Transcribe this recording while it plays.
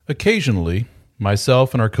Occasionally,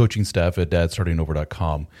 myself and our coaching staff at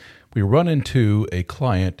dadstartingover.com, we run into a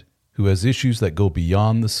client who has issues that go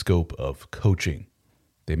beyond the scope of coaching.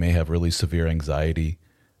 They may have really severe anxiety,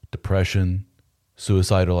 depression,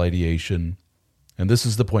 suicidal ideation, and this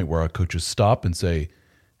is the point where our coaches stop and say,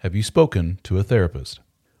 "Have you spoken to a therapist?"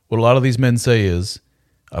 What a lot of these men say is,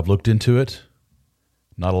 "I've looked into it,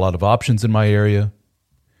 not a lot of options in my area,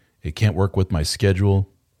 it can't work with my schedule,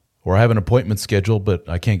 or I have an appointment scheduled, but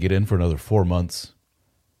I can't get in for another 4 months."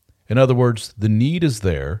 In other words, the need is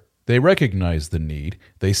there. They recognize the need.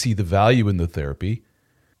 They see the value in the therapy,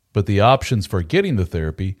 but the options for getting the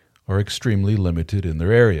therapy are extremely limited in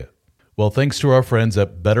their area. Well, thanks to our friends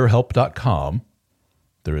at BetterHelp.com,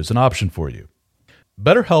 there is an option for you.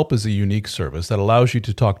 BetterHelp is a unique service that allows you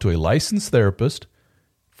to talk to a licensed therapist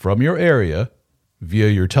from your area via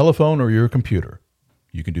your telephone or your computer.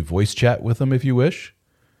 You can do voice chat with them if you wish.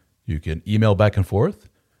 You can email back and forth.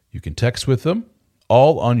 You can text with them,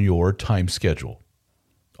 all on your time schedule,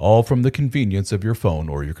 all from the convenience of your phone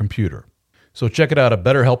or your computer. So check it out at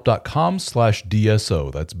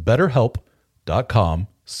betterhelp.com/DSO. That's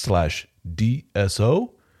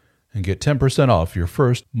betterhelp.com/DSO and get 10% off your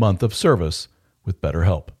first month of service with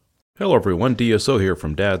BetterHelp. Hello everyone, DSO here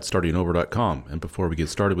from dadstartingover.com. And before we get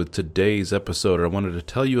started with today's episode, I wanted to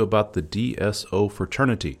tell you about the DSO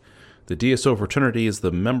Fraternity. The DSO Fraternity is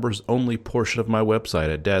the members-only portion of my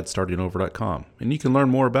website at dadstartingover.com. And you can learn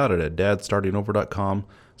more about it at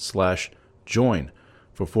dadstartingover.com/join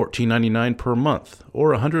for $14.99 per month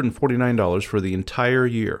or $149 for the entire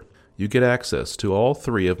year. You get access to all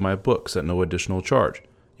 3 of my books at no additional charge.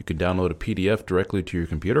 You can download a PDF directly to your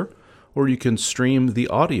computer, or you can stream the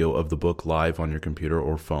audio of the book live on your computer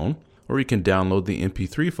or phone, or you can download the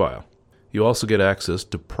MP3 file. You also get access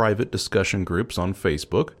to private discussion groups on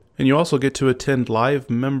Facebook, and you also get to attend live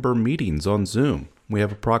member meetings on Zoom. We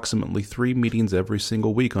have approximately 3 meetings every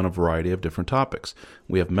single week on a variety of different topics.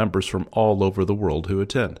 We have members from all over the world who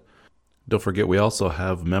attend. Don't forget, we also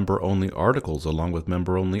have member-only articles along with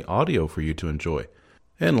member-only audio for you to enjoy.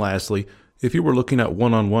 And lastly, if you were looking at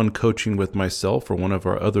one-on-one coaching with myself or one of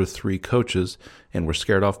our other 3 coaches and were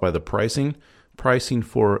scared off by the pricing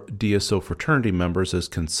for DSO Fraternity members is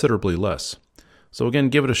considerably less. So again,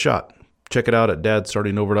 give it a shot. Check it out at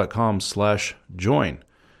dadstartingover.com/join.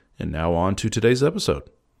 And now on to today's episode.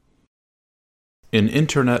 In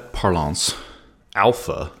internet parlance,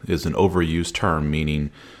 alpha is an overused term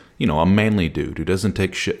meaning, a manly dude who doesn't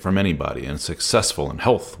take shit from anybody and is successful in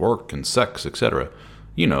health, work, and sex, etc.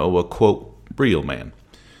 A quote, real man.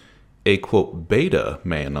 A quote, beta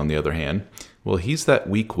man, on the other hand, well, he's that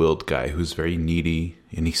weak-willed guy who's very needy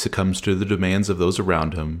and he succumbs to the demands of those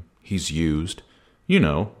around him. He's used.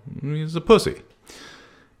 He's a pussy.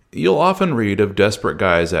 You'll often read of desperate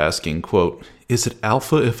guys asking, quote, "Is it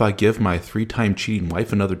alpha if I give my 3-time cheating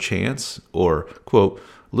wife another chance?" Or, quote,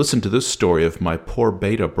 "Listen to this story of my poor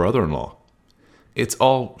beta brother-in-law." It's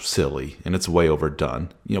all silly and it's way overdone,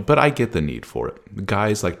 but I get the need for it.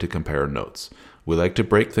 Guys like to compare notes. We like to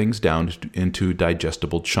break things down into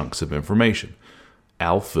digestible chunks of information.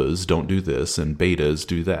 Alphas don't do this and betas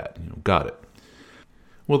do that. Got it.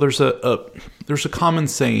 Well, there's a common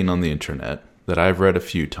saying on the internet that I've read a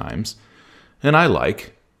few times, and I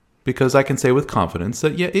like, because I can say with confidence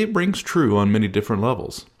that, it rings true on many different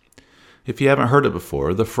levels. If you haven't heard it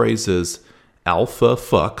before, the phrase is alpha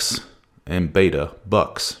fucks and beta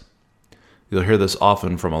bucks. You'll hear this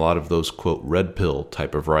often from a lot of those, quote, red pill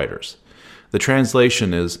type of writers. The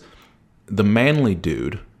translation is the manly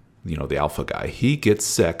dude, the alpha guy, he gets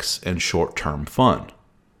sex and short-term fun.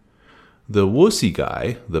 The wussy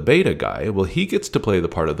guy, the beta guy, well, he gets to play the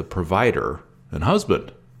part of the provider and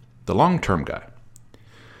husband, the long-term guy.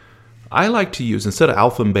 I like to use, instead of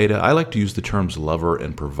alpha and beta, I like to use the terms lover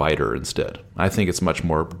and provider instead. I think it's much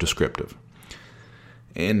more descriptive.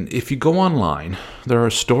 And if you go online, there are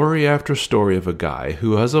story after story of a guy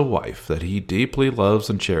who has a wife that he deeply loves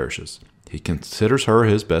and cherishes. He considers her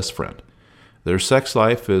his best friend. Their sex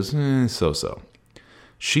life is so-so.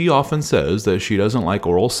 She often says that she doesn't like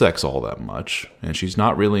oral sex all that much, and she's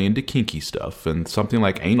not really into kinky stuff, and something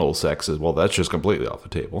like anal sex is, well, that's just completely off the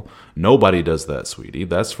table. Nobody does that, sweetie.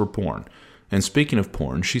 That's for porn. And speaking of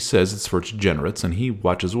porn, she says it's for degenerates, and he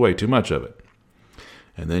watches way too much of it.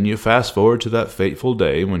 And then you fast forward to that fateful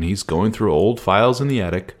day when he's going through old files in the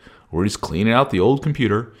attic, or he's cleaning out the old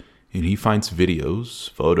computer, and he finds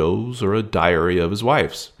videos, photos, or a diary of his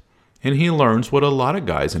wife's. And he learns what a lot of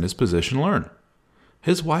guys in his position learn.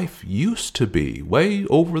 His wife used to be way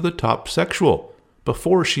over the top sexual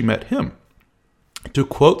before she met him. To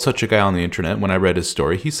quote such a guy on the internet when I read his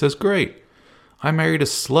story, he says, "Great, I married a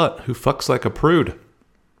slut who fucks like a prude."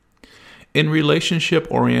 In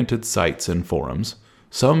relationship-oriented sites and forums,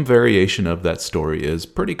 some variation of that story is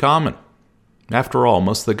pretty common. After all,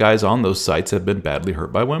 most of the guys on those sites have been badly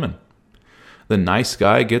hurt by women. The nice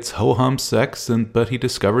guy gets ho-hum sex, but he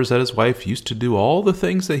discovers that his wife used to do all the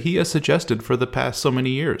things that he has suggested for the past so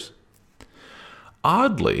many years.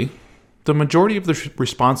 Oddly, the majority of the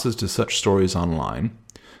responses to such stories online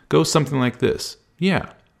go something like this.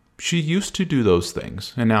 Yeah, she used to do those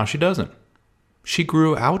things, and now she doesn't. She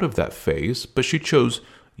grew out of that phase, but she chose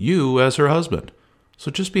you as her husband. So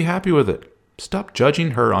just be happy with it. Stop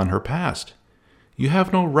judging her on her past. You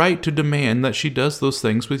have no right to demand that she does those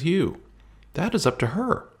things with you. That is up to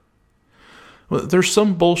her. Well, there's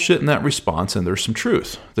some bullshit in that response, and there's some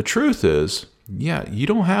truth. The truth is, yeah, you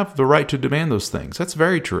don't have the right to demand those things. That's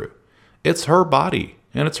very true. It's her body,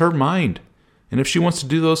 and it's her mind. And if she wants to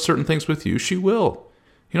do those certain things with you, she will.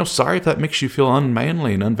 Sorry if that makes you feel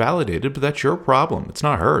unmanly and unvalidated, but that's your problem. It's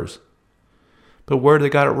not hers. But where they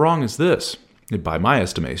got it wrong is this, by my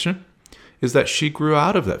estimation, is that she grew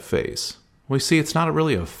out of that phase. Well, you see, it's not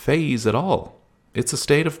really a phase at all. It's a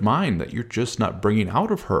state of mind that you're just not bringing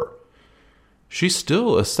out of her. She's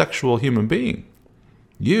still a sexual human being.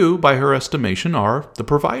 You, by her estimation, are the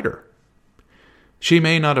provider. She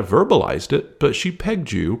may not have verbalized it, but she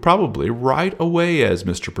pegged you probably right away as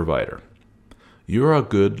Mr. Provider. You're a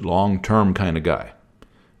good long-term kind of guy.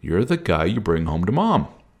 You're the guy you bring home to mom.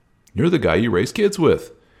 You're the guy you raise kids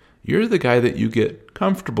with. You're the guy that you get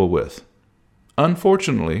comfortable with.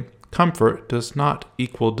 Unfortunately, comfort does not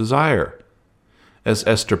equal desire, as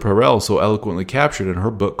Esther Perel so eloquently captured in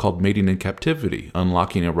her book called Mating in Captivity,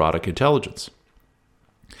 Unlocking Erotic Intelligence.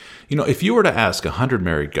 If you were to ask 100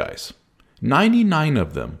 married guys, 99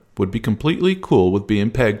 of them would be completely cool with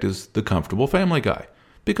being pegged as the comfortable family guy,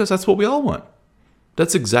 because that's what we all want.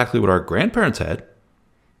 That's exactly what our grandparents had.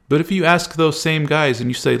 But if you ask those same guys and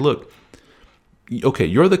you say, look, okay,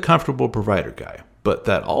 you're the comfortable provider guy, but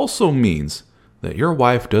that also means that your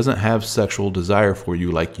wife doesn't have sexual desire for you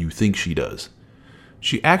like you think she does.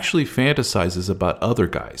 She actually fantasizes about other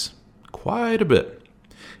guys quite a bit.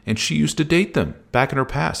 And she used to date them back in her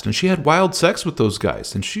past. And she had wild sex with those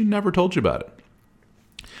guys. And she never told you about it.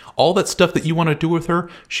 All that stuff that you want to do with her,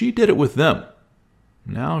 she did it with them.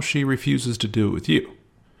 Now she refuses to do it with you.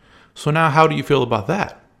 So now how do you feel about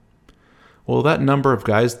that? Well, that number of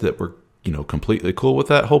guys that were, completely cool with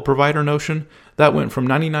that whole provider notion, that went from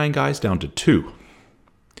 99 guys down to 2.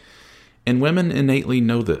 And women innately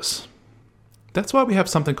know this. That's why we have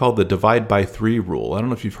something called the divide by 3 rule. I don't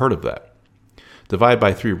know if you've heard of that. Divide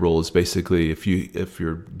by 3 rule is basically if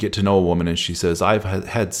you get to know a woman and she says, I've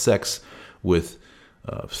had sex with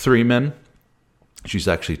 3 men, she's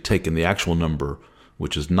actually taken the actual number,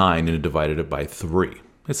 which is 9, and divided it by 3.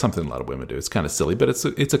 It's something a lot of women do. It's kind of silly, but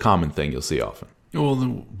it's a common thing you'll see often. Well,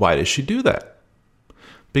 then why does she do that?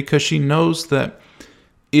 Because she knows that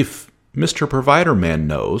if Mr. Provider Man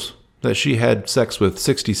knows that she had sex with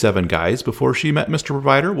 67 guys before she met Mr.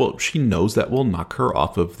 Provider, well, she knows that will knock her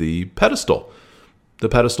off of the pedestal that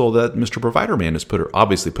Mr. Provider Man has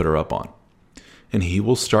obviously put her up on. And he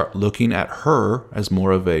will start looking at her as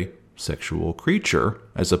more of a sexual creature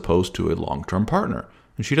as opposed to a long-term partner.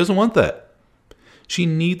 And she doesn't want that. She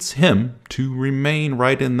needs him to remain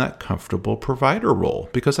right in that comfortable provider role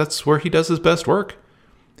because that's where he does his best work.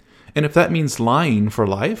 And if that means lying for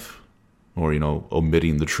life, or,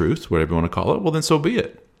 omitting the truth, whatever you want to call it, well, then so be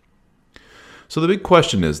it. So the big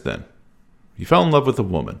question is then, you fell in love with a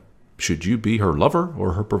woman. Should you be her lover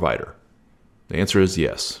or her provider? The answer is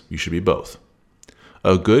yes, you should be both.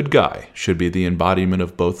 A good guy should be the embodiment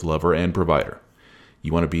of both lover and provider.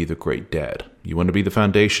 You want to be the great dad. You want to be the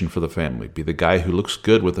foundation for the family. Be the guy who looks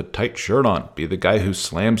good with a tight shirt on. Be the guy who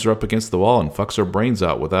slams her up against the wall and fucks her brains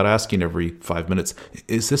out without asking every 5 minutes,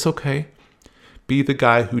 is this okay? Be the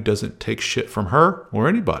guy who doesn't take shit from her or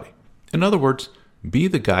anybody. In other words, be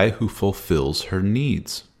the guy who fulfills her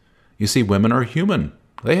needs. You see, women are human.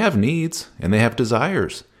 They have needs and they have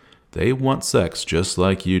desires. They want sex just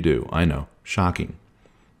like you do. I know, shocking.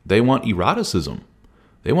 They want eroticism.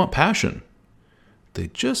 They want passion. They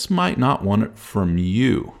just might not want it from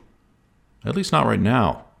you. At least not right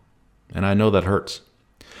now. And I know that hurts.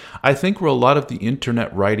 I think where a lot of the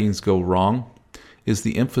internet writings go wrong is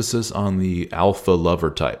the emphasis on the alpha lover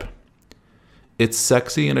type. It's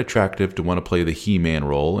sexy and attractive to want to play the He-Man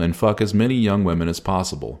role and fuck as many young women as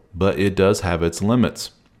possible, but it does have its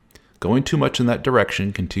limits. Going too much in that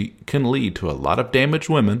direction can lead to a lot of damaged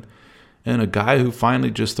women and a guy who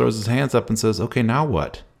finally just throws his hands up and says, okay, now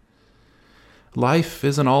what? Life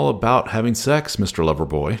isn't all about having sex, Mr.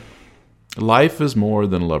 Loverboy. Life is more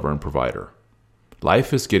than lover and provider.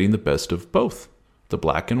 Life is getting the best of both, the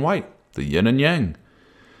black and white. the yin and yang.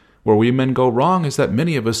 Where we men go wrong is that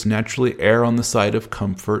many of us naturally err on the side of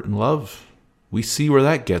comfort and love. We see where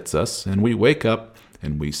that gets us, and we wake up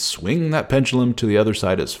and we swing that pendulum to the other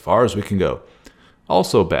side as far as we can go.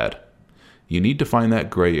 Also bad. You need to find that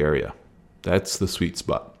gray area. That's the sweet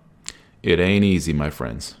spot. It ain't easy, my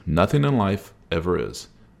friends. Nothing in life ever is.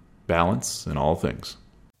 Balance in all things.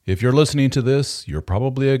 If you're listening to this, you're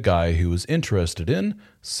probably a guy who is interested in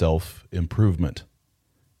self-improvement.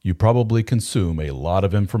 You probably consume a lot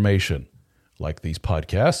of information, like these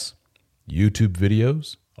podcasts, YouTube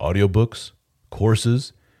videos, audiobooks,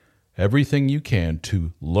 courses, everything you can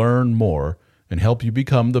to learn more and help you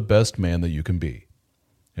become the best man that you can be.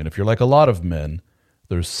 And if you're like a lot of men,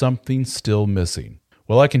 there's something still missing.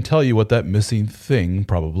 Well, I can tell you what that missing thing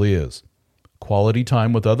probably is. Quality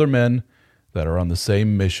time with other men that are on the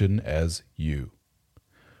same mission as you.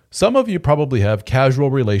 Some of you probably have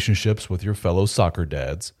casual relationships with your fellow soccer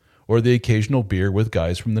dads or the occasional beer with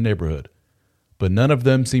guys from the neighborhood, but none of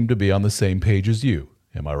them seem to be on the same page as you.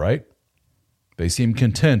 Am I right? They seem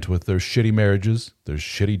content with their shitty marriages, their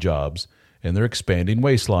shitty jobs, and their expanding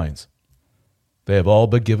waistlines. They have all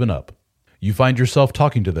but given up. You find yourself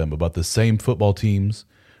talking to them about the same football teams,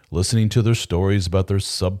 listening to their stories about their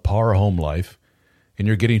subpar home life, and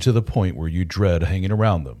you're getting to the point where you dread hanging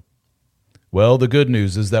around them. Well, the good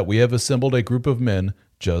news is that we have assembled a group of men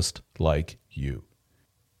just like you.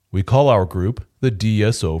 We call our group the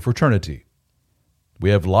DSO Fraternity. We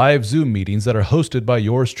have live Zoom meetings that are hosted by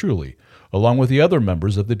yours truly, along with the other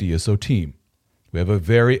members of the DSO team. We have a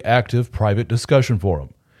very active private discussion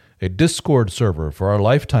forum, a Discord server for our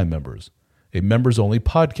lifetime members, a members-only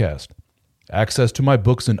podcast, access to my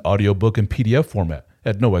books in audiobook and PDF format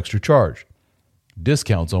at no extra charge,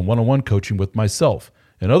 discounts on one-on-one coaching with myself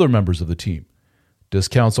and other members of the team,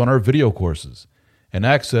 discounts on our video courses, and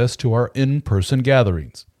access to our in-person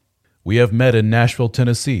gatherings. We have met in Nashville,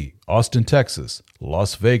 Tennessee, Austin, Texas,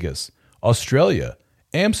 Las Vegas, Australia,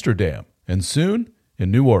 Amsterdam, and soon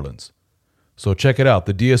in New Orleans. So check it out,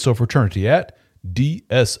 the DSO Fraternity at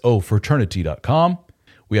dsofraternity.com.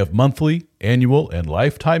 We have monthly, annual, and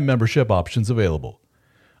lifetime membership options available.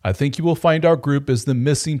 I think you will find our group is the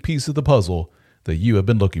missing piece of the puzzle that you have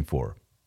been looking for.